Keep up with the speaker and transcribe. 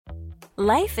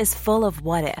Life is full of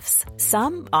what-ifs.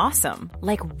 Some awesome,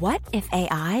 like what if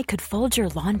AI could fold your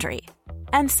laundry?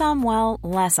 And some, well,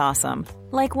 less awesome,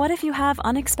 like what if you have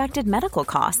unexpected medical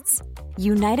costs?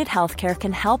 United Healthcare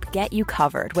can help get you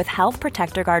covered with Health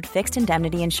Protector Guard fixed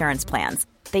indemnity insurance plans.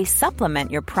 They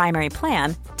supplement your primary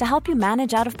plan to help you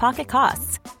manage out-of-pocket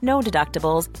costs. No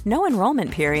deductibles, no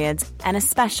enrollment periods, and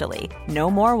especially no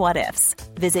more what-ifs.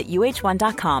 Visit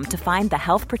uh1.com to find the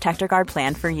Health Protector Guard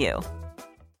plan for you.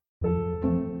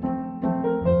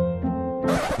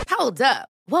 Hold up.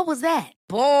 What was that?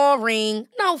 Boring.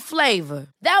 No flavor.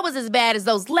 That was as bad as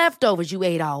those leftovers you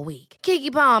ate all week.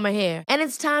 Keke Palmer here, and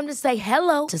it's time to say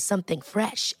hello to something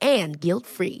fresh and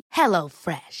guilt-free. Hello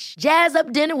Fresh. Jazz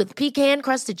up dinner with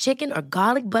pecan-crusted chicken or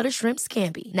garlic butter shrimp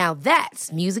scampi. Now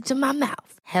that's music to my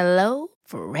mouth. Hello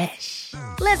Fresh.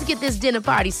 Let's get this dinner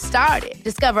party started.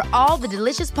 Discover all the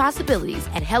delicious possibilities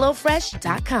at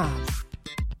hellofresh.com.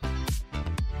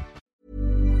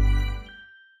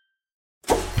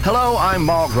 Hello, I'm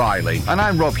Mark Riley. And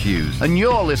I'm Rob Hughes. And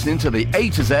you're listening to the A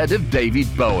to Z of David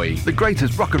Bowie. The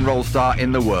greatest rock and roll star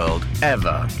in the world.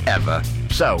 Ever.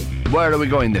 So, where are we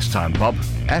going this time, Bob?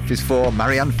 F is for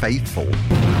Marianne Faithfull.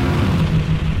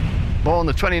 Born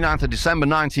the 29th of December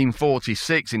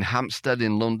 1946 in Hampstead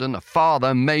in London, a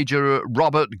father, Major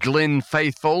Robert Glyn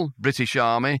Faithfull, British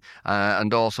Army,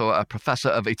 and also a professor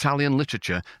of Italian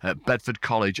literature at Bedford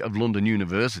College of London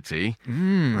University.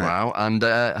 Wow. And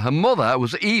her mother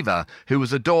was Eva, who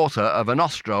was a daughter of an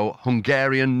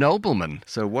Austro-Hungarian nobleman.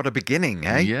 So what a beginning,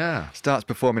 eh? Yeah. Starts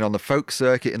performing on the folk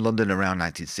circuit in London around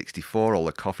 1964, all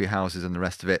the coffee houses and the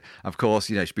rest of it. Of course,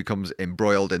 she becomes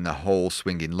embroiled in the whole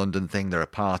swinging London thing. There are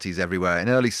parties everywhere. In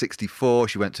early 64,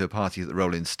 she went to a party at the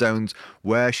Rolling Stones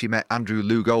where she met Andrew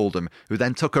Loog Oldham, who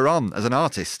then took her on as an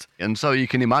artist. And so you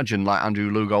can imagine, like,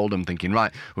 Andrew Loog Oldham thinking,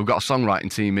 right, we've got a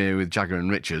songwriting team here with Jagger and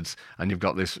Richards, and you've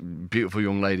got this beautiful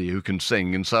young lady who can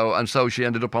sing. And so she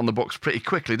ended up on the books pretty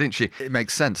quickly, didn't she? It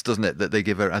makes sense, doesn't it, that they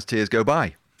give her As Tears Go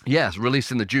By? Yes,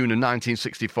 released in the June of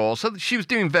 1964. So she was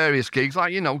doing various gigs,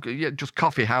 like, just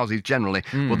coffee houses generally.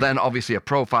 But then, obviously, a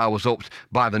profile was upped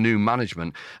by the new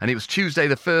management. And it was Tuesday,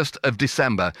 the 1st of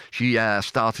December. She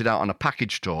started out on a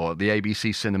package tour at the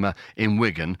ABC Cinema in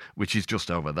Wigan, which is just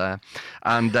over there.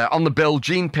 And on the bill,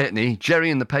 Gene Pitney,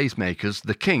 Jerry and the Pacemakers,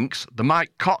 The Kinks, the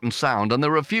Mike Cotton Sound, and there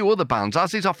were a few other bands,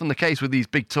 as is often the case with these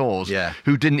big tours,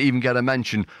 who didn't even get a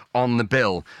mention on the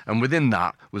bill. And within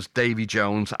that was Davy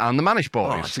Jones and the Manish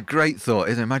Boys. It's a great thought,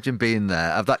 isn't it? Imagine being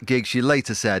there. Of that gig, she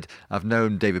later said, I've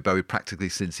known David Bowie practically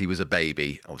since he was a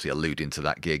baby, obviously alluding to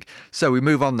that gig. So we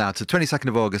move on now to 22nd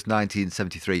of August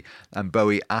 1973, and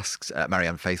Bowie asks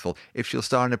Marianne Faithfull if she'll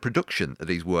star in a production that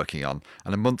he's working on.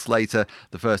 And a month later,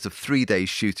 the first of 3 days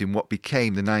shooting what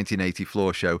became the 1980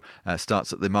 floor show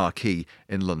starts at the Marquee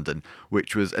in London,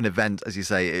 which was an event, as you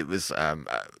say, it was...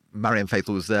 Marianne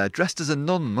Faithfull was there, dressed as a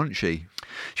nun, wasn't she?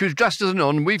 She was dressed as a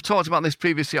nun. We've talked about this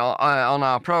previously on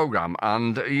our programme,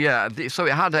 and so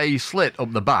it had a slit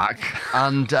up the back,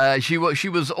 and she was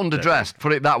underdressed,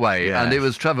 put it that way. Yes. And it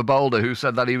was Trevor Bolder who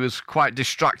said that he was quite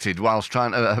distracted whilst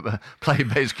trying to play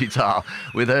bass guitar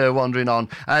with her wandering on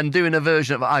and doing a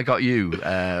version of I Got You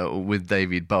with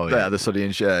David Bowie. Yeah, the Sonny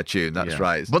and Cher tune, that's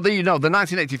right. But the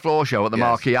 1980 floor show at the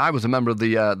Marquee, I was a member of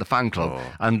the fan club,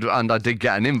 and I did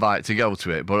get an invite to go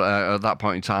to it, but at that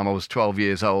point in time I was 12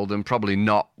 years old and probably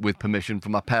not with permission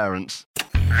from my parents. The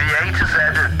A to Z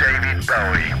of David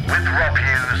Bowie with Rob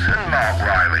Hughes and Mark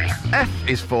Riley. F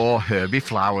is for Herbie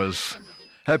Flowers.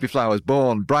 Herbie Flowers,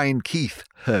 born Brian Keith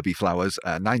Herbie Flowers,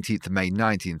 19th of May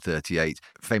 1938,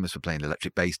 famous for playing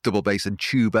electric bass, double bass and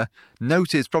tuba.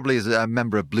 Noted probably as a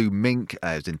member of Blue Mink,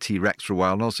 was in T-Rex for a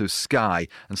while, and also Sky,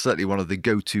 and certainly one of the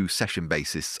go-to session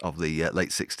bassists of the late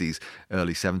 60s,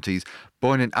 early 70s.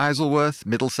 Born in Isleworth,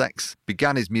 Middlesex,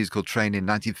 began his musical training in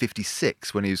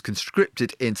 1956 when he was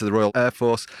conscripted into the Royal Air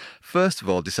Force, first of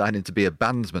all deciding to be a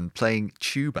bandsman playing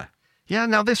tuba. Yeah,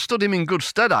 now this stood him in good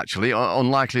stead, actually,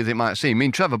 unlikely as it might seem. I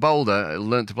mean, Trevor Bolder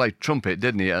learnt to play trumpet,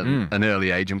 didn't he, at an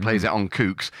early age, and plays it on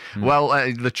kooks. Well,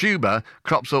 the tuba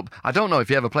crops up. I don't know if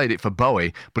he ever played it for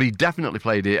Bowie, but he definitely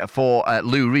played it for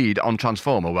Lou Reed on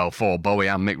Transformer. Well, for Bowie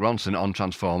and Mick Ronson on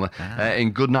Transformer,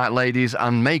 in Goodnight Ladies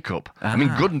and Makeup. I mean,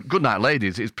 Goodnight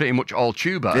Ladies is pretty much all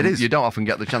tuba. It is. You don't often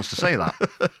get the chance to say that.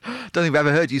 Don't think I've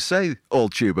ever heard you say all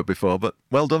tuba before, but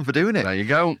well done for doing it. There you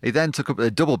go. He then took up the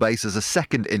double bass as a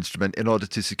second instrument in order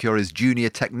to secure his junior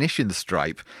technician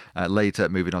stripe, later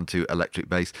moving on to electric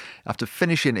bass. After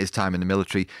finishing his time in the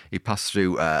military, he passed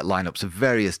through lineups of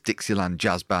various Dixieland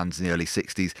jazz bands in the early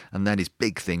 60s, and then his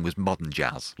big thing was modern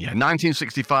jazz. Yeah,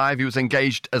 1965, he was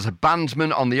engaged as a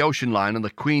bandsman on the Ocean Liner, the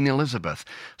Queen Elizabeth.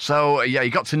 So, yeah, he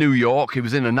got to New York, he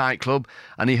was in a nightclub,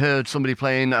 and he heard somebody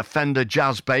playing a Fender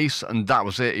jazz bass, and that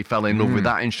was it. He fell in love with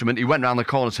that instrument. He went round the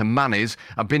corner to Manny's.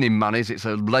 I've been in Manny's, it's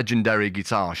a legendary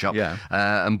guitar shop,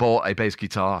 and bought a bass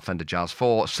guitar, a Fender Jazz,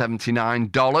 for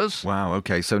 $79. Wow,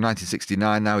 okay, so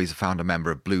 1969 now, he's a founder member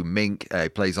of Blue Mink. He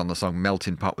plays on the song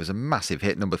Melting Pot, was a massive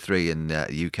hit, number 3 in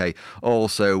the UK.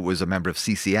 Also was a member of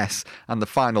CCS and the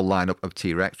final lineup of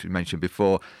T-Rex, we mentioned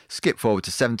before. Skip forward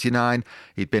to 79,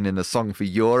 he'd been in a Song for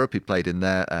Europe, he played in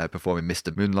there performing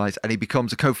Mr. Moonlight, and he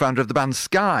becomes a co-founder of the band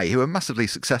Sky, who are massively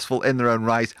successful in their own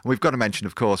right. And we've got to mention,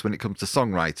 of course, when it comes to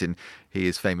songwriting, he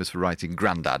is famous for writing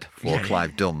Grandad for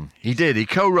Clive Dunn. He did. He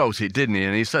co-wrote it, didn't he?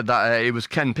 And he said that it was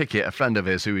Ken Pickett, a friend of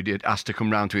his, who he asked to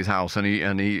come round to his house, and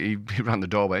he ran the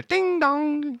doorway. Ding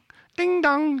dong, ding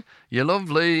dong. You're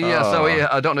lovely. Yeah, so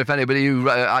I don't know if anybody who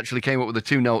actually came up with the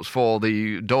 2 notes for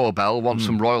the doorbell wants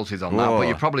some royalties on that, but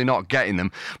you're probably not getting them.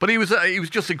 But he was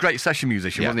just a great session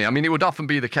musician, wasn't he? I mean, it would often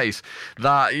be the case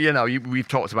that, we've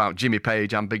talked about Jimmy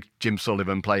Page and Big Jim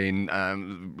Sullivan playing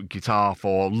guitar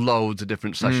for loads of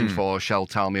different sessions for Shel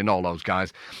Talmy and all those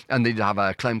guys. And they'd have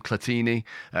Clem Clatini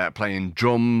playing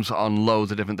drums on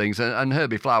loads of different things. And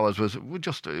Herbie Flowers was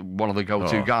just one of the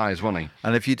go-to guys, wasn't he?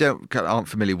 And if you aren't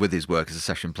familiar with his work as a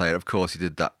session player, of course, he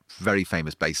did that very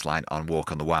famous bass line on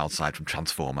Walk on the Wild Side from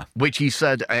Transformer. Which he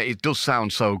said, it does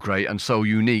sound so great and so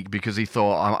unique, because he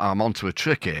thought, I'm onto a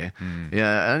trick here.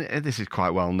 Yeah, and this is quite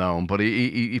well known, but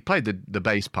he played the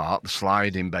bass part, the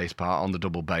sliding bass part on the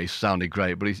double bass, sounded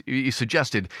great, but he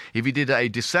suggested if he did a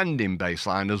descending bass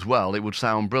line as well, it would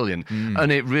sound brilliant.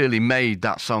 And it really made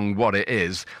that song what it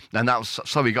is, and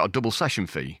so he got a double session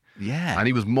fee. Yeah. And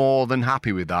he was more than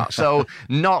happy with that. So,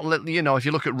 if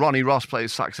you look at Ronnie Ross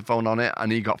plays saxophone on it,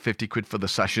 and he got 50 quid for the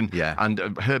session. Yeah. And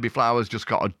Herbie Flowers just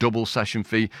got a double session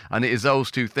fee. And it is those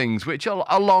two things, which,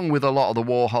 along with a lot of the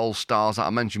Warhol stars that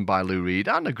I mentioned by Lou Reed,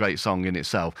 and a great song in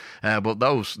itself, but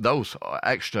those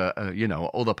extra,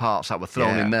 other parts that were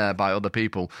thrown in there by other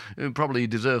people probably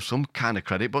deserve some kind of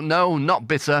credit. But no, not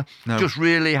bitter, just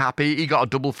really happy. He got a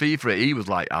double fee for it. He was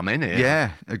like, I'm in here.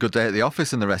 Yeah, a good day at the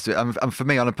office and the rest of it. And for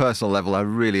me, on a personal level, I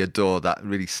really adore that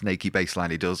really snaky bass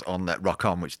line he does on Rock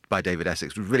On, which by David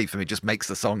Essex, really for me just makes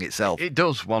the song itself. It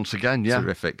does, once again, yeah.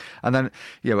 Terrific. And then,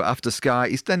 after Sky,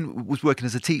 he then was working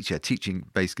as a teacher, teaching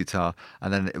bass guitar,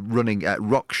 and then running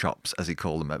rock shops, as he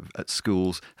called them, at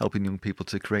schools, helping young people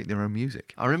to create their own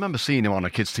music. I remember seeing him on a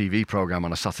kids' TV programme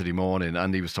on a Saturday morning,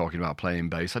 and he was talking about playing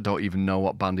bass. I don't even know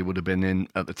what band he would have been in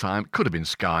at the time. Could have been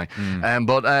Sky.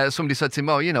 But somebody said to him,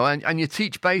 and you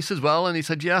teach bass as well? And he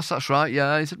said, yes, that's right,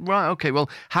 yeah. He said, right, okay, well,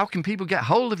 how can people get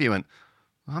hold of you? And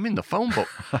I'm in the phone book.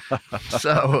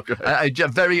 So, a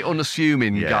very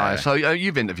unassuming guy. So,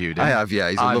 you've interviewed him. I have, yeah.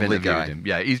 He's a lovely guy. Him.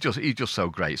 Yeah, he's just so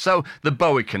great. So, the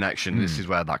Bowie connection, this is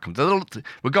where that comes.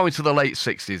 We're going to the late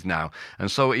 60s now. And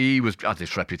so, he had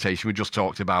this reputation. We just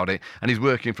talked about it. And he's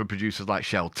working for producers like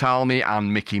Shel Talmy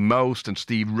and Mickey Most and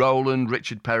Steve Rowland,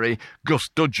 Richard Perry, Gus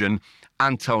Dudgeon,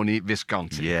 and Tony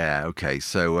Visconti. Yeah, okay.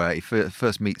 So he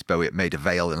first meets Bowie at Maida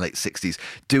Vale in the late 60s,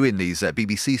 doing these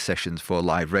BBC sessions for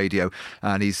live radio.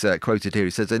 And he's quoted here.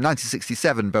 He says, in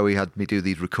 1967, Bowie had me do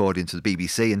these recordings to the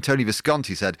BBC, and Tony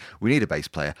Visconti said, we need a bass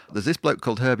player. There's this bloke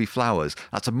called Herbie Flowers.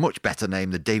 That's a much better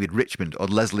name than David Richmond or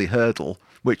Leslie Hurdle,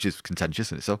 which is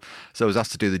contentious in itself. So I was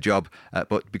asked to do the job,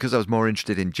 but because I was more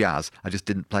interested in jazz, I just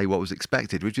didn't play what was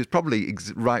expected, which is probably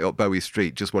right up Bowie's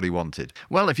street, just what he wanted.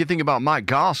 Well, if you think about Mike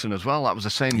Garson as well, that was the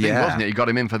same thing, wasn't it? He got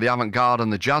him in for the avant-garde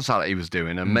and the jazz that he was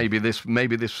doing, and maybe this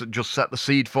just set the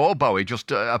seed for Bowie,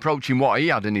 just approaching what he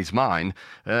had in his mind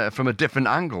from a different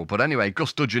angle. But anyway,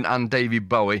 Gus Dudgeon and David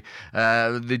Bowie,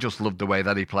 they just loved the way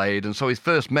that he played, and so his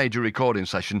first major recording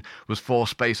session was for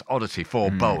Space Oddity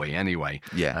for Bowie, anyway.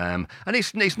 Yeah. And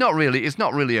it's not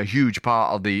really a huge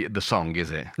part of the song,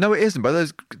 is it? No, it isn't. But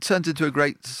it turns into a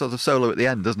great sort of solo at the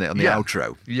end, doesn't it? On the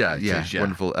outro. Yeah, it is,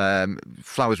 wonderful.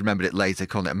 Flowers remembered it later,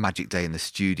 calling it a magic day in the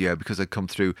studio because they'd come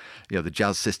through, the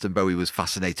jazz system. Bowie was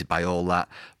fascinated by all that.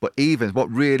 But even what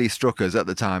really struck us at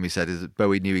the time, he said, is that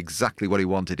Bowie knew exactly what he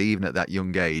wanted, even at that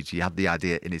young age. He had the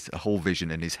idea in his whole vision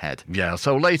in his head. Yeah.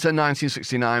 So later,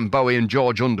 1969, Bowie and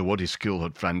George Underwood, his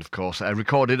schoolhood friend, of course,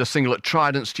 recorded a single at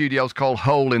Trident Studios called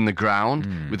 "Hole in the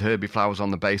Ground" with Herbie Flowers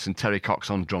on the bass and Terry Cox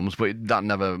on drums. But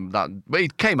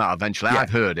it came out eventually. Yeah.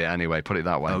 I've heard it anyway. Put it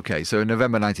that way. Okay. So in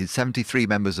November 1973,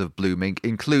 members of Blue Mink,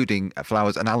 including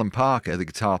Flowers and Alan Parker, the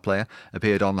guitar player,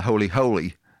 appeared on "Holy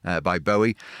Holy" by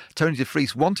Bowie. Tony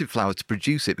DeFries wanted Flowers to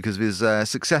produce it because of his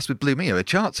success with Blue Mia, a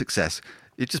chart success.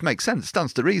 It just makes sense. It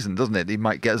stands to reason, doesn't it? He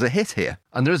might get us a hit here.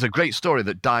 And there is a great story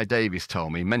that Di Davis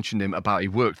told me. He mentioned him about he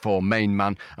worked for Main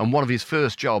Man, and one of his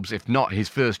first jobs, if not his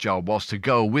first job, was to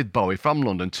go with Bowie from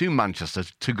London to Manchester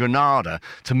to Granada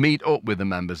to meet up with the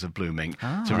members of Blue Mink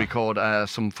to record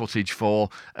some footage for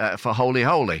Holy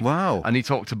Holy. Wow. And he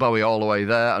talked to Bowie all the way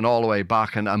there and all the way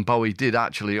back, and Bowie did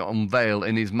actually unveil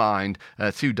in his mind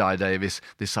to Di Davis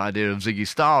this idea of Ziggy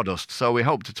Stardust. So we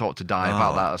hope to talk to Di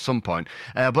about that at some point.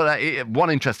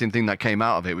 One interesting thing that came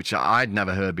out of it, which I'd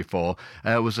never heard before,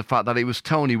 was the fact that it was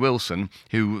Tony Wilson,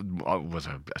 who was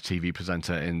a TV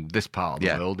presenter in this part of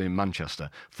the world, in Manchester,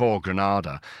 for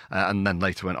Granada, and then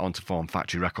later went on to form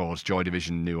Factory Records, Joy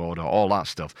Division, New Order, all that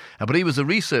stuff. But he was a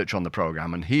researcher on the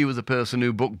programme, and he was the person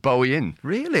who booked Bowie in.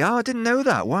 Really? Oh, I didn't know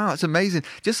that. Wow, that's amazing.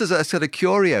 Just as a sort of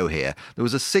curio here, there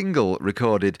was a single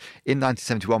recorded in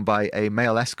 1971 by a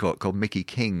male escort called Mickey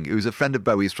King, who was a friend of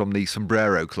Bowie's from the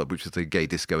Sombrero Club, which was a gay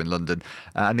disco in London.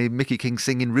 And Mickey King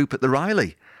singing Rupert the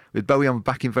Riley, with Bowie on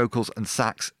backing vocals and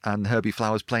sax and Herbie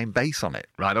Flowers playing bass on it.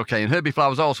 Right, OK. And Herbie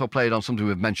Flowers also played on something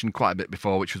we've mentioned quite a bit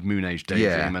before, which was Moon Age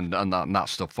Daydream and that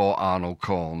stuff for Arnold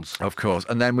Corns. Of course.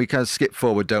 And then we kind of skip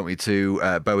forward, don't we,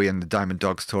 to Bowie and the Diamond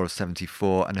Dogs tour of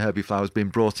 74, and Herbie Flowers being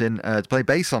brought in to play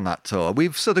bass on that tour.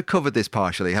 We've sort of covered this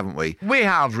partially, haven't we? We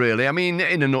have, really. I mean,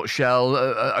 in a nutshell,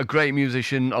 a great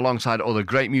musician alongside other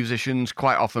great musicians,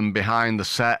 quite often behind the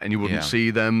set, and you wouldn't see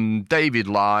them. David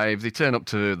live. They turn up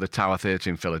to the Tower Theatre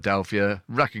in Philadelphia,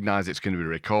 recognise it's going to be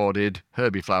recorded.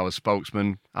 Herbie Flowers,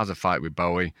 spokesman, has a fight with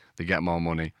Bowie. They get more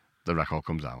money. The record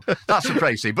comes out. That's a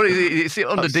crazy, but it's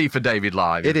under D for David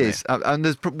Live. It is. And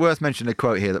there's worth mentioning a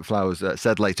quote here that Flowers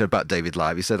said later about David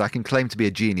Live. He said, "I can claim to be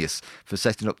a genius for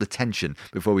setting up the tension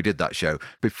before we did that show.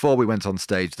 Before we went on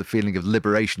stage, the feeling of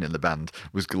liberation in the band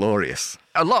was glorious."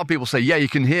 A lot of people say, you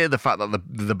can hear the fact that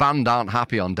the band aren't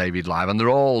happy on David Live and they're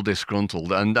all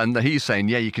disgruntled. And he's saying,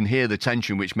 you can hear the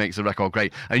tension, which makes the record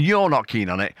great. And you're not keen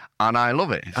on it, and I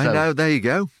love it. I know, there you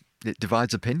go. It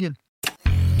divides opinion.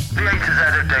 The A to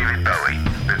Z of David Bowie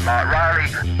with Mark Riley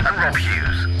and Rob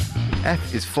Hughes.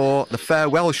 F is for the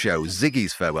farewell show,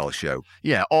 Ziggy's farewell show.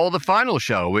 Yeah, or the final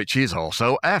show, which is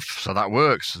also F, so that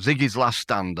works. Ziggy's Last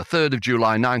Stand, the 3rd of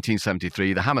July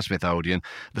 1973, the Hammersmith Odeon,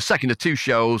 the second of 2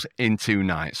 shows in 2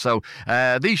 nights. So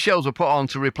these shows were put on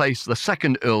to replace the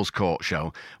second Earl's Court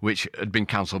show, which had been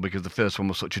cancelled because the first one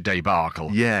was such a debacle.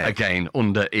 Yeah. Again,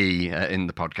 under E in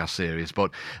the podcast series.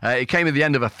 But it came at the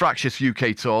end of a fractious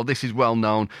UK tour. This is well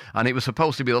known, and it was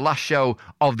supposed to be the last show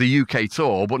of the UK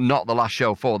tour, but not the last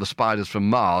show for the Spiders from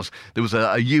Mars. There was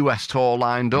a US tour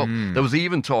lined up. There was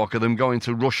even talk of them going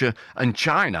to Russia and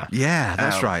China. Yeah,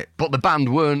 that's right. But the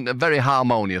band weren't very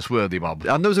harmonious, were they, Bob?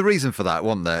 And there was a reason for that,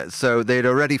 wasn't there? So they'd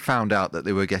already found out that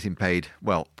they were getting paid,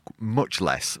 well, much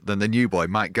less than the new boy,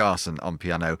 Mike Garson, on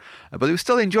piano. But they were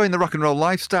still enjoying the rock and roll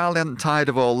lifestyle. They hadn't tired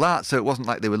of all that, so it wasn't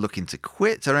like they were looking to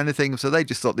quit or anything. So they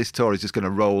just thought this tour is just going to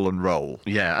roll and roll.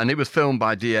 Yeah, and it was filmed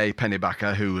by D.A.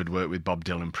 Pennebaker, who had worked with Bob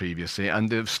Dylan previously. And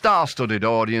the star-studded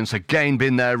audience, again,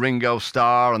 been there, Ringo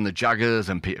Starr and the Jaggers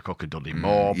and Peter Cook and Dudley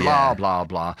Moore, blah, blah,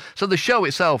 blah. So the show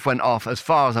itself went off, as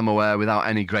far as I'm aware, without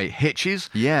any great hitches.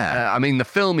 Yeah. I mean, the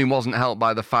filming wasn't helped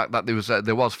by the fact that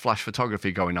there was flash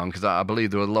photography going on, because I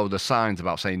believe there were a load of signs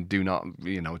about saying do not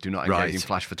engage in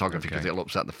flash photography because it'll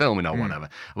upset the filming or whatever.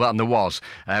 Well, and there was,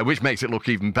 which makes it look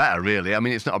even better, really. I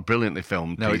mean, it's not a brilliantly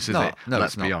filmed piece, is it? No,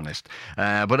 Let's be honest.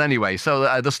 But anyway,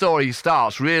 so the story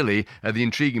starts really, the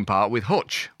intriguing part, with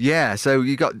Hutch. Yeah, so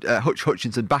you got Hutch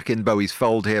Hutchinson back in Bowie's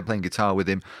fold here, playing guitar with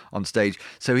him on stage.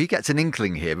 So he gets an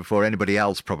inkling here before anybody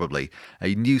else, probably.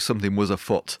 He knew something was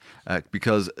afoot,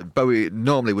 because Bowie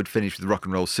normally would finish with Rock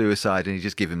and Roll Suicide, and he'd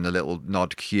just give him the little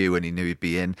nod cue and he knew he'd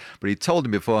be in. But he told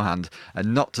him beforehand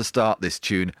not to start this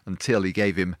tune until he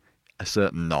gave him a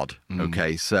certain nod.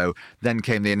 Okay, so then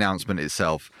came the announcement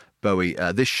itself. Bowie,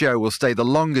 this show will stay the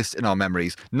longest in our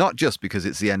memories, not just because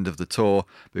it's the end of the tour,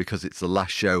 but because it's the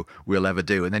last show we'll ever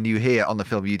do. And then you hear on the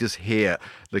film, you just hear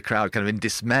the crowd kind of in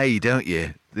dismay, don't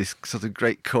you? This sort of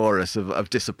great chorus of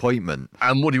disappointment.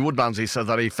 And Woody Woodmansey said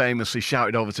that he famously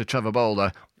shouted over to Trevor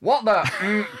Boulder, "What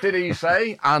the did he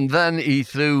say?" And then he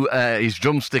threw his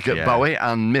drumstick at Bowie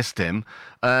and missed him.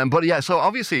 But yeah, so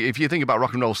obviously, if you think about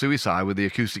Rock and Roll Suicide with the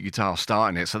acoustic guitar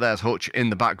starting it, so there's Hutch in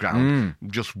the background,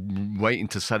 just waiting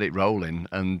to set it rolling,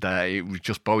 and it was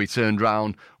just Bowie turned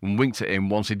round and winked at him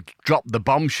once he'd dropped the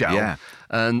bombshell. Yeah.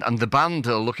 And the band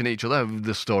are looking at each other,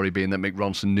 the story being that Mick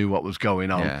Ronson knew what was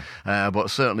going on, but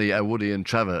certainly Woody and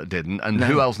Trevor didn't. And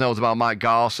who else knows about Mike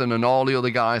Garson and all the other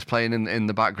guys playing in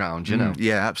the background, you know?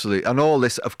 Yeah, absolutely. And all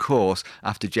this, of course,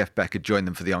 after Jeff Beck had joined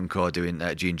them for the encore doing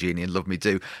Gene Genie and Love Me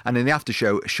Do. And in the after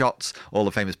show shots, all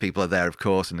the famous people are there, of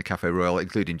course, in the Cafe Royal,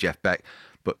 including Jeff Beck.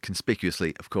 But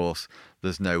conspicuously, of course,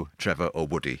 there's no Trevor or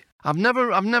Woody. I've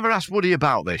never asked Woody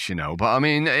about this, you know, but I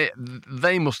mean,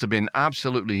 they must have been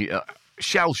absolutely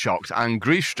shell-shocked and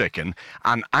grief-stricken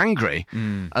and angry,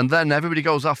 and then everybody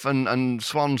goes off and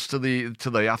swans to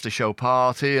the after-show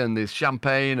party, and there's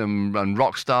champagne and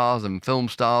rock stars and film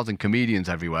stars and comedians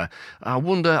everywhere. I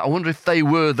wonder if they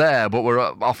were there but were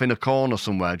off in a corner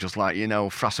somewhere, just like, you know,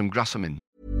 Frassum Grassamin.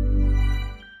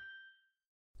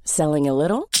 Selling a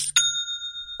little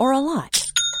or a lot?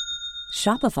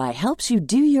 Shopify helps you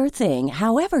do your thing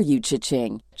however you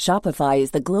cha-ching. Shopify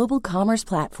is the global commerce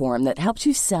platform that helps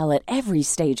you sell at every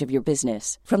stage of your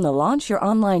business. From the launch your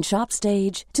online shop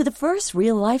stage to the first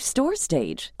real-life store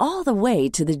stage, all the way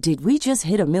to the did we just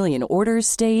hit a million orders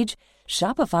stage.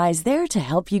 Shopify is there to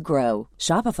help you grow.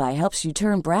 Shopify helps you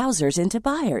turn browsers into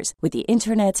buyers with the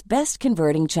internet's best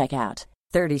converting checkout.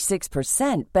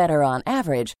 36% better on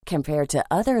average compared to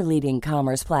other leading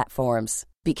commerce platforms.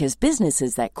 Because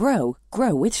businesses that grow,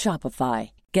 grow with Shopify.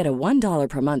 Get a $1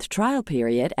 per month trial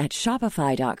period at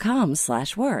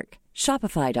shopify.com/work.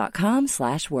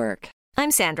 Shopify.com/work.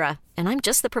 I'm Sandra, and I'm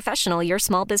just the professional your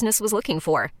small business was looking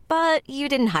for. But you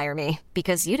didn't hire me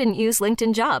because you didn't use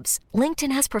LinkedIn Jobs.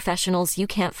 LinkedIn has professionals you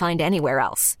can't find anywhere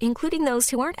else, including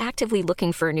those who aren't actively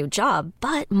looking for a new job,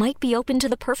 but might be open to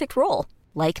the perfect role,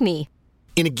 like me.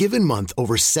 In a given month,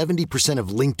 over 70% of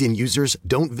LinkedIn users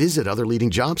don't visit other leading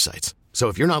job sites. So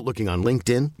if you're not looking on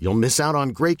LinkedIn, you'll miss out on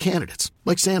great candidates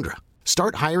like Sandra.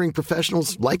 Start hiring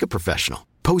professionals like a professional.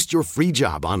 Post your free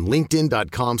job on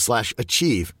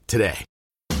linkedin.com/achieve today.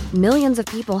 Millions of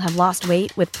people have lost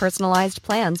weight with personalized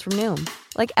plans from Noom.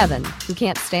 Like Evan, who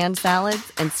can't stand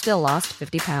salads and still lost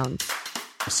 50 pounds.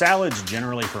 Salads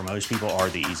generally for most people are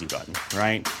the easy button,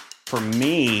 right? For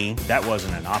me, that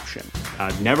wasn't an option.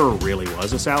 I never really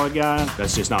was a salad guy.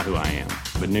 That's just not who I am.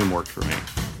 But Noom worked for me.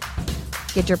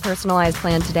 Get your personalized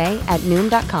plan today at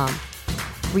Noom.com.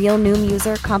 Real Noom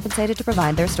user compensated to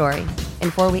provide their story.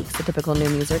 In 4 weeks, the typical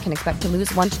Noom user can expect to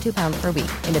lose 1 to 2 pounds per week.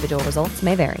 Individual results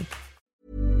may vary.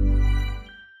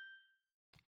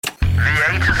 The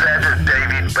A to Z of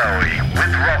David Bowie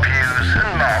with Rob Hughes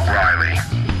and Mark Riley.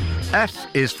 F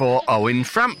is for Owen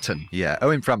Frampton. Yeah,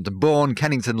 Owen Frampton, born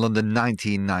Kennington, London,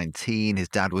 1919. His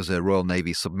dad was a Royal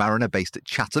Navy submariner based at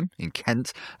Chatham in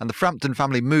Kent, and the Frampton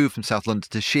family moved from South London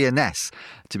to Sheerness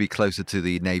to be closer to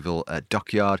the naval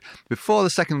dockyard. Before the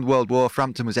Second World War,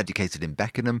 Frampton was educated in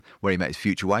Beckenham, where he met his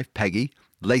future wife, Peggy.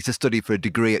 Later studied for a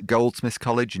degree at Goldsmiths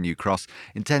College in New Cross,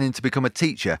 intending to become a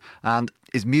teacher, and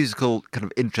his musical kind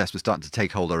of interest was starting to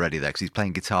take hold already there because he's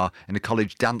playing guitar in a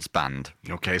college dance band.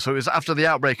 Okay, so it was after the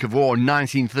outbreak of war in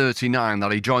 1939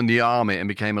 that he joined the army and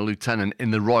became a lieutenant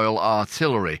in the Royal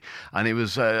Artillery. And it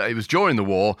was during the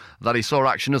war that he saw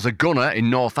action as a gunner in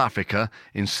North Africa,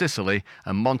 in Sicily,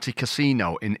 and Monte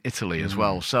Cassino in Italy as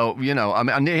well. So, you know, I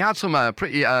mean, and he had some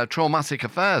pretty traumatic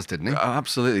affairs, didn't he?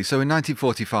 Absolutely. So in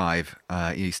 1945,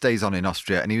 he stays on in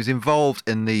Austria, and he was involved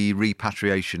in the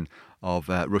repatriation of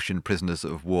Russian prisoners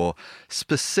of war,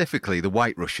 specifically the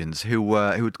White Russians who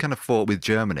had kind of fought with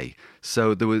Germany.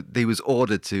 So he was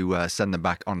ordered to send them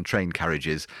back on train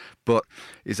carriages. But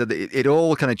he said that it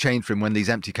all kind of changed for him when these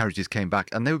empty carriages came back,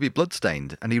 and they would be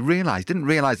bloodstained. And he didn't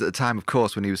realise at the time, of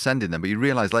course, when he was sending them, but he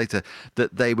realised later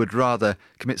that they would rather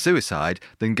commit suicide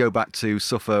than go back to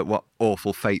suffer what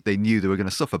awful fate they knew they were going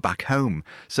to suffer back home.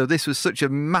 So this was such a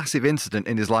massive incident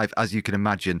in his life, as you can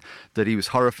imagine, that he was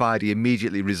horrified. He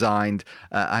immediately resigned,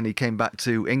 and he came back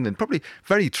to England, probably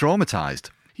very traumatised.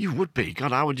 You would be.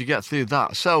 God, how would you get through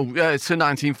that? So, it's in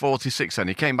 1946 then.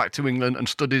 He came back to England and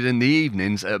studied in the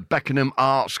evenings at Beckenham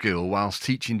Art School whilst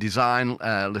teaching design,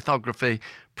 lithography,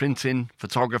 printing,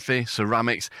 photography,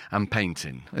 ceramics and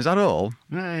painting. Is that all?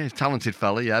 Yeah, talented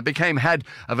fella, yeah. Became head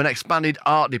of an expanded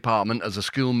art department as the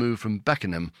school moved from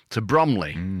Beckenham to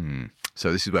Bromley.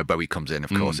 So this is where Bowie comes in, of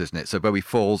course, isn't it? So Bowie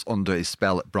falls under his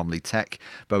spell at Bromley Tech.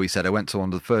 Bowie said, I went to one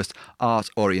of the first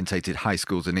art-orientated high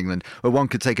schools in England where one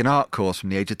could take an art course from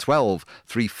the age of 12.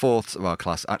 3/4 of our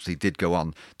class actually did go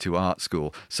on to art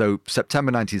school. So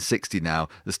September 1960 now,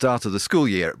 the start of the school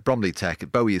year at Bromley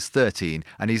Tech. Bowie is 13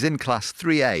 and he's in class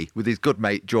 3A with his good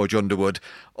mate George Underwood.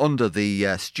 under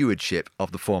the stewardship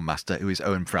of the form master, who is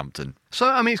Owen Frampton. So,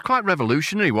 I mean, it's quite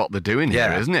revolutionary what they're doing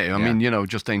here, isn't it? I mean, you know,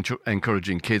 just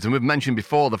encouraging kids. And we've mentioned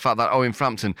before the fact that Owen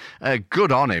Frampton,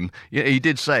 good on him. He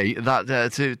did say that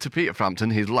to Peter Frampton,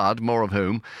 his lad, more of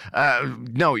whom,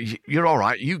 no, you're all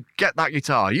right. You get that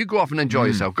guitar. You go off and enjoy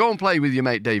yourself. Go and play with your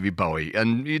mate David Bowie,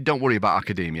 and you don't worry about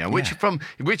academia,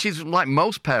 which is like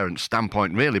most parents'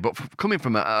 standpoint, really. But coming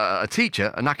from a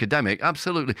teacher, an academic,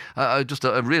 absolutely, just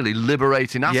a really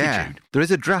liberating attitude. Yeah. There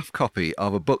is a draft copy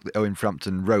of a book that Owen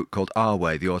Frampton wrote called Our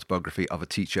Way, the autobiography of a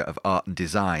teacher of art and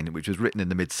design, which was written in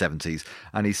the mid-70s.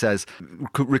 And he says,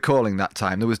 recalling that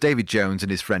time, there was David Jones and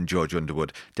his friend George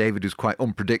Underwood. David was quite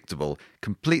unpredictable,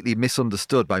 completely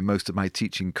misunderstood by most of my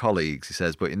teaching colleagues, he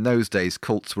says, but in those days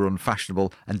cults were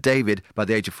unfashionable, and David, by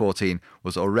the age of 14,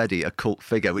 was already a cult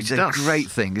figure, which is a great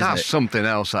thing, isn't it? That's something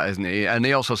else, that, isn't it? And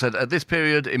he also said, at this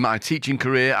period in my teaching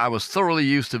career, I was thoroughly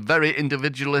used to very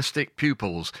individualistic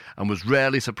pupils and was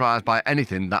rarely surprised by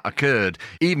anything that occurred,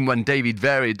 even when David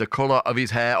varied the colour of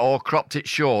his hair or cropped it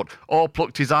short or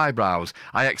plucked his eyebrows.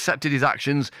 I accepted his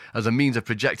actions as a means of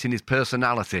projecting his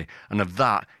personality, and of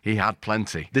that he had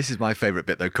plenty. This is my favourite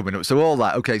bit, though, coming up. So all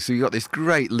that, okay, so you've got this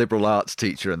great liberal arts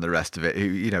teacher and the rest of it who,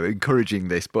 you know, encouraging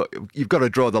this, but you've got to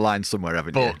draw the line somewhere,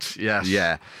 haven't you? But, yes.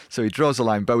 Yeah. So he draws the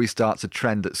line. Bowie starts a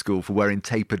trend at school for wearing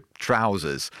tapered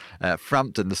trousers.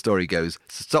 Frampton, the story goes,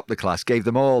 stopped the class, gave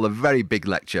them all a very big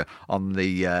lecture on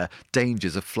the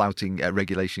dangers of flouting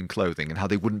regulation clothing and how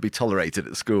they wouldn't be tolerated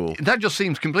at school. That just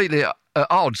seems completely at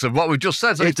odds of what we've just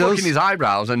said. So he's plucking his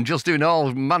eyebrows and just doing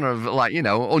all manner of, like, you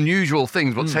know, unusual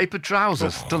things, but tapered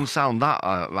trousers doesn't sound that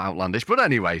outlandish. But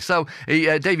anyway, so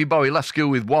David Bowie left school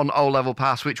with one O-level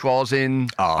pass, which was in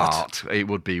art. It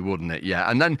would be, wouldn't it? Yeah.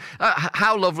 And then,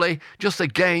 how lovely, just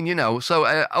again, you know,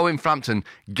 so Owen Frampton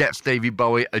gets David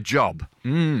Bowie a job.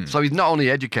 So he's not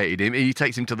only educated him, he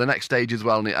takes him to the next stage as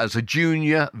well as a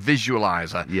junior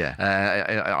visualiser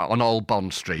on Old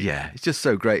Bond Street. Yeah, it's just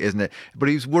so great, isn't it? But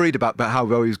he was worried about how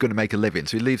well he was going to make a living.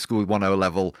 So he leaves school with 1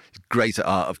 O-level. He's great at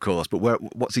art, of course, but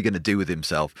what's he going to do with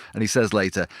himself? And he says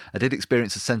later, I did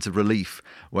experience a sense of relief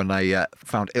when I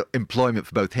found employment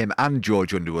for both him and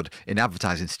George Underwood in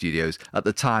advertising studios. At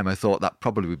the time, I thought that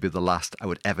probably would be the last I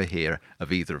would ever hear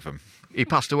of either of them. He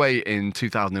passed away in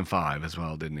 2005 as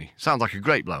well, didn't he? Sounds like a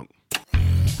great bloke.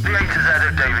 The A to Z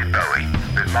of David Bowie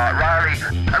with Mark Riley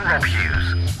and Rob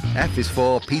Hughes. F is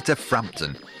for Peter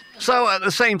Frampton. So at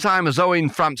the same time as Owen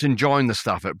Frampton joined the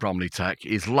staff at Bromley Tech,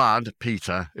 his lad,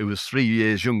 Peter, who was 3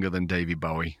 years younger than David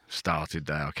Bowie, started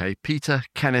there, okay? Peter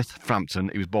Kenneth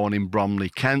Frampton, he was born in Bromley,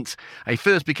 Kent. He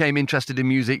first became interested in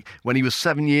music when he was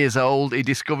 7 years old. He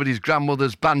discovered his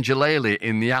grandmother's banjolele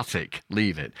in the attic,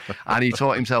 leave it, and he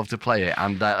taught himself to play it.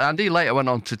 And he later went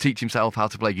on to teach himself how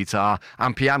to play guitar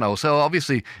and piano. So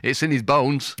obviously it's in his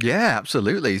bones. Yeah,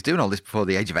 absolutely. He's doing all this before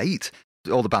the age of 8.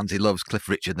 All the bands he loves, Cliff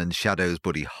Richard and Shadows,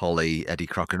 Buddy Holly, Eddie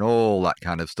Crocker and all that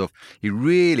kind of stuff. He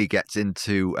really gets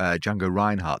into Django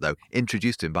Reinhardt, though,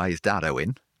 introduced to him by his dad,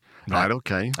 Owen. Right,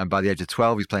 okay. And by the age of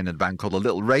 12, he's playing in a band called the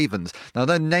Little Ravens. Now,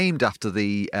 they're named after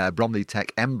the Bromley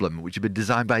Tech emblem, which had been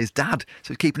designed by his dad. So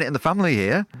he's keeping it in the family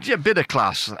here. Yeah, bit of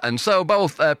class. And so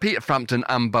both Peter Frampton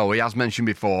and Bowie, as mentioned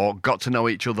before, got to know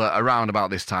each other around about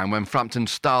this time when Frampton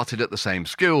started at the same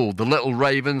school. The Little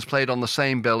Ravens played on the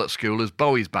same bill at school as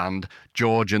Bowie's band,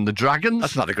 George and the Dragons.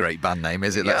 That's not a great band name,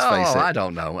 is it? Let's face it. I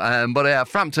don't know. But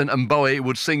Frampton and Bowie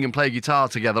would sing and play guitar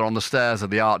together on the stairs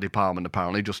of the art department,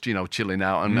 apparently, just, you know, chilling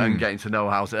out and getting to know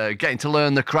how to, getting to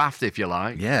learn the craft, if you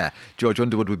like. Yeah. George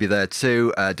Underwood would be there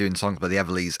too, doing songs by the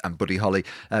Everleys and Buddy Holly.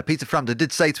 Peter Frampton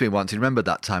did say to me once, he remembered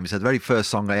that time, he said, the very first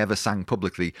song I ever sang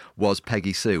publicly was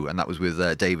Peggy Sue, and that was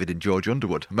with David and George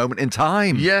Underwood. A moment in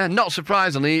time. Yeah, not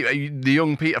surprisingly, the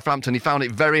young Peter Frampton, he found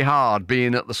it very hard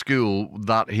being at the school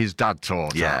that his dad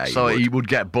taught at. So he would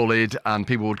get bullied and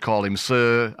people would call him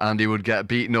sir, and he would get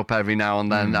beaten up every now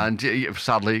and then, and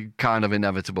sadly kind of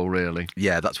inevitable, really.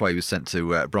 Yeah, that's why he was sent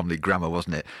to Bromley Grammar,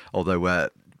 wasn't it? Although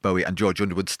Bowie and George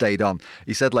Underwood stayed on.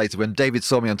 He said later, when David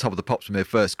saw me on top of the Popsmere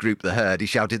first group, The Herd, he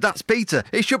shouted, "That's Peter!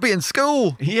 He should be in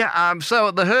school!" Yeah, so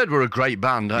The Herd were a great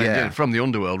band from the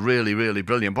underworld, really, really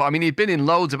brilliant. But I mean, he'd been in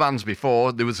loads of bands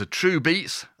before. There was the True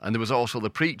Beats, and there was also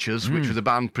the Preachers, which was a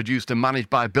band produced and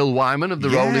managed by Bill Wyman of the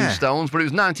Rolling Stones. But it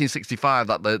was 1965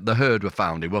 that the Herd were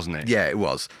founded, wasn't it? Yeah, it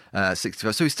was.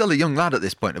 65. So he's still a young lad at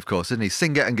this point, of course, isn't he?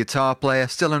 Singer and guitar player,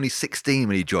 still only 16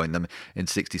 when he joined them in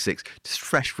 66, just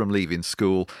fresh from leaving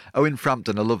school. Owen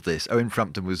Frampton, I love this. Owen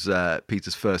Frampton was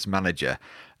Peter's first manager.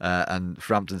 And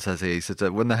Frampton says here, he said,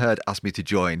 when the herd asked me to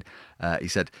join, he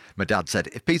said, my dad said,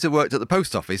 if Peter worked at the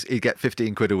post office, he'd get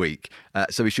 15 quid a week.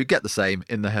 So he should get the same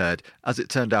in the herd. As it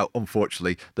turned out,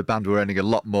 unfortunately, the band were earning a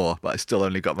lot more, but I still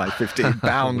only got my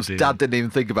 £15. Dad didn't even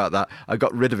think about that. I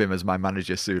got rid of him as my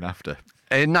manager soon after.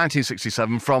 In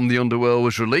 1967, From the Underworld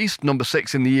was released, number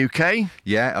 6 in the UK.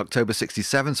 Yeah, October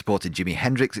 67, supported Jimi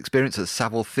Hendrix Experience at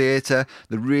Savile Theatre.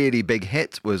 The really big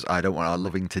hit was I Don't Want Our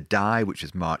Loving to Die, which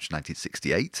is March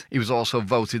 1968. He was also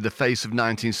voted the face of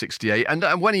 1968.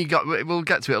 And when he got, we'll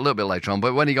get to it a little bit later on,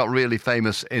 but when he got really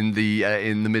famous in the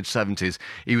mid-70s,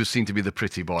 he was seen to be the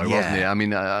pretty boy, wasn't he? I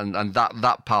mean, and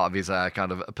that part of his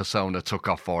kind of persona took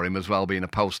off for him as well, being a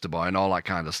poster boy and all that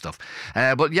kind of stuff.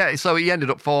 But yeah, so he ended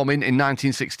up forming in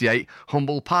 1968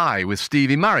 Humble Pie with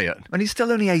Stevie Marriott. And he's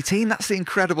still only 18. That's the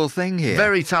incredible thing here.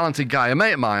 Very talented guy. A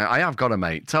mate of mine, I have got a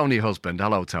mate, Tony Husband.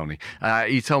 Hello, Tony.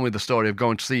 He told me the story of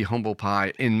going to see Humble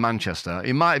Pie in Manchester.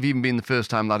 It might have even been the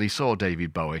first time that he saw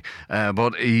David Bowie.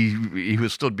 But he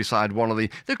was stood beside one of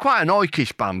they're quite an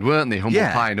oikish band, weren't they, Humble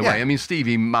Pie in a way. I mean,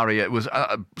 Stevie Marriott was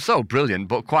so brilliant,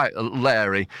 but quite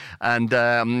leery. And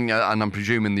I'm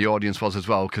presuming the audience was as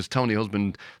well, because Tony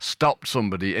Husband stopped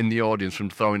somebody in the audience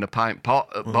from throwing a pint pot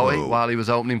at Bowie while he was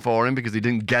opening for him because he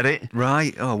didn't get it.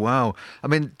 Right. Oh, wow. I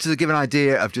mean, to give an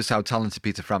idea of just how talented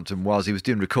Peter Frampton was, he was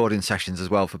doing recording sessions as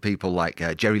well for people like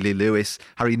Jerry Lee Lewis,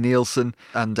 Harry Nilsson,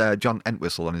 and John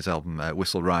Entwistle on his album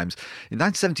Whistle Rhymes. In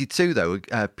 1972,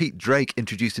 though, Pete Drake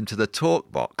introduced him to the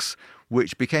Talkbox,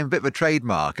 which became a bit of a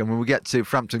trademark. And when we get to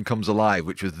Frampton Comes Alive,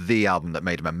 which was the album that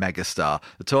made him a megastar,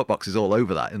 the Talkbox is all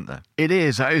over that, isn't there? It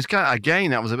is. It was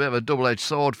again, that was a bit of a double-edged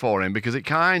sword for him because it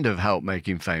kind of helped make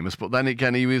him famous, but then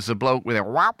again, he was a bloke with a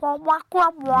wap, wap, wap,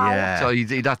 wap, wap. Yeah. So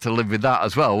he'd have to live with that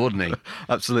as well, wouldn't he?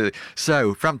 Absolutely.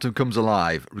 So, Frampton Comes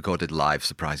Alive, recorded live,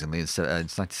 surprisingly, in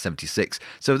 1976.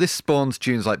 So this spawns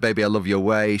tunes like Baby I Love Your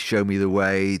Way, Show Me the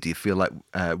Way, Do You Feel Like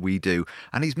We Do?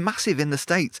 And he's massive in the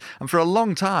States. And for a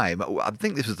long time, I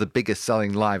think this was the biggest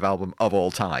selling live album of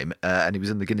all time, and he was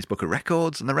in the Guinness Book of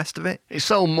Records and the rest of it. It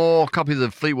sold more copies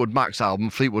of Fleetwood Mac's album,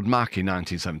 Fleetwood Mac, in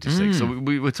 1976. So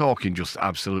we were talking just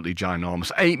absolutely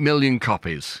ginormous. 8 million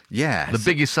copies. Yeah. The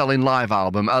biggest selling live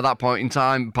album at that point in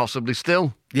time, possibly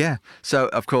still. Yeah. So,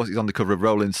 of course, he's on the cover of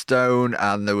Rolling Stone,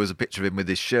 and there was a picture of him with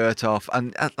his shirt off.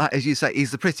 And as you say,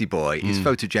 he's the pretty boy. He's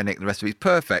photogenic, the rest of it. He's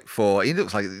perfect he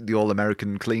looks like the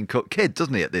all-American clean-cut kid,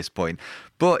 doesn't he, at this point?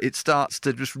 But it starts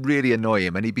to just really annoy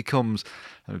him, and he becomes,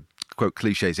 quote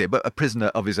cliches here, but a prisoner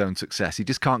of his own success. He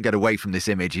just can't get away from this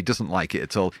image. He doesn't like it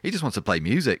at all. He just wants to play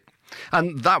music.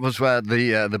 And that was where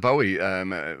the Bowie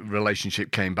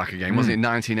relationship came back again, wasn't it?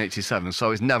 1987.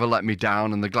 So it's Never Let Me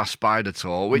Down and the Glass Spider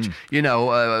tour, which,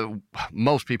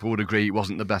 most people would agree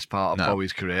wasn't the best part of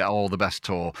Bowie's career or the best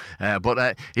tour.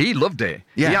 But he loved it.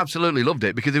 Yeah. He absolutely loved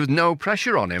it because there was no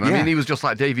pressure on him. I mean, he was just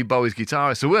like David Bowie's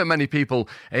guitarist. There weren't many people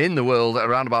in the world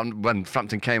around about when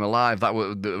Frampton came alive that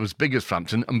was big as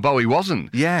Frampton, and Bowie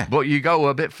wasn't. Yeah. But you go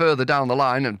a bit further down the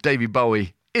line, and David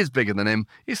Bowie is bigger than him.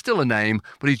 He's still a name,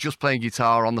 but he's just playing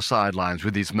guitar on the sidelines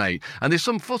with his mate. And there's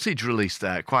some footage released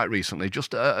there quite recently,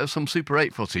 just some Super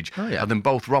 8 footage of them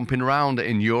both romping around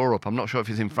in Europe. I'm not sure if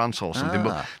it's in France or something,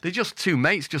 but they're just two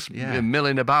mates just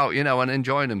milling about, and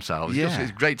enjoying themselves.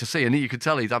 It's great to see, and you could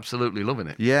tell he's absolutely loving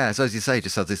it. Yeah, so as you say, he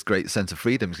just has this great sense of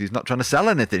freedom because he's not trying to sell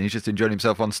anything. He's just enjoying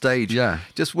himself on stage. Yeah.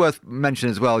 Just worth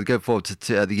mentioning as well, go forward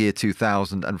to the year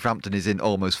 2000, and Frampton is in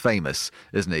Almost Famous,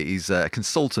 isn't he? He's a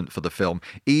consultant for the film,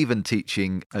 even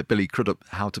teaching Billy Crudup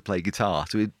how to play guitar.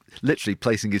 So he's literally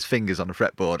placing his fingers on a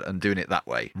fretboard and doing it that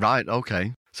way. Right,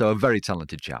 okay. So a very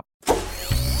talented chap. The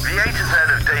A to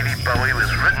Z of David Bowie was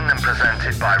written and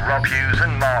presented by Rob Hughes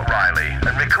and Mark Riley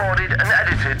and recorded and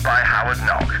edited by Howard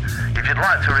Knock. If you'd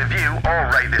like to review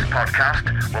or rate this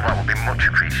podcast, well, that would be much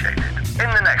appreciated. In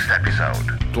the next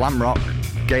episode, Glam Rock,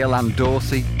 Gail Ann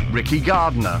Dorsey, Ricky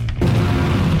Gardner.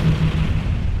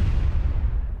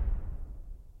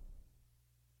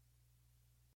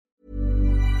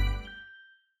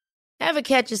 Ever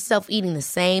catch yourself eating the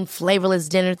same flavorless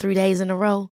dinner 3 days in a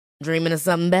row? Dreaming of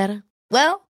something better?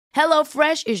 Well,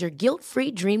 HelloFresh is your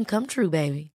guilt-free dream come true,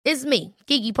 baby. It's me,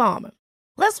 Keke Palmer.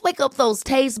 Let's wake up those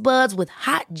taste buds with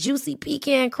hot, juicy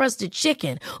pecan-crusted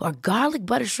chicken or garlic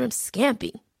butter shrimp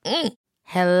scampi.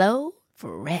 Hello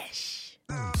Fresh.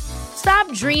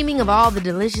 Stop dreaming of all the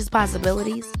delicious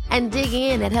possibilities and dig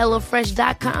in at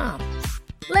HelloFresh.com.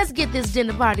 Let's get this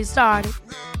dinner party started.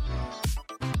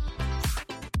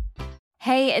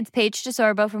 Hey, it's Paige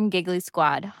DeSorbo from Giggly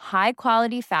Squad. High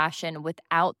quality fashion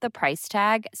without the price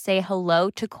tag. Say hello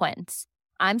to Quince.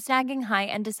 I'm snagging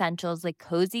high-end essentials like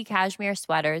cozy cashmere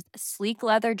sweaters, sleek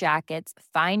leather jackets,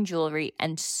 fine jewelry,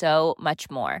 and so much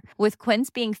more. With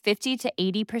Quince being 50 to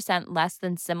 80% less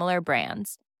than similar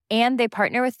brands. And they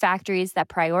partner with factories that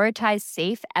prioritize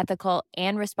safe, ethical,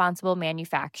 and responsible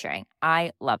manufacturing.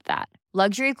 I love that.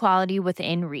 Luxury quality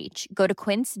within reach. Go to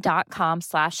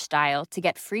quince.com/style to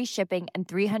get free shipping and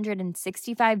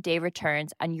 365-day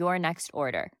returns on your next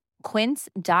order.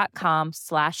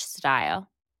 Quince.com/style.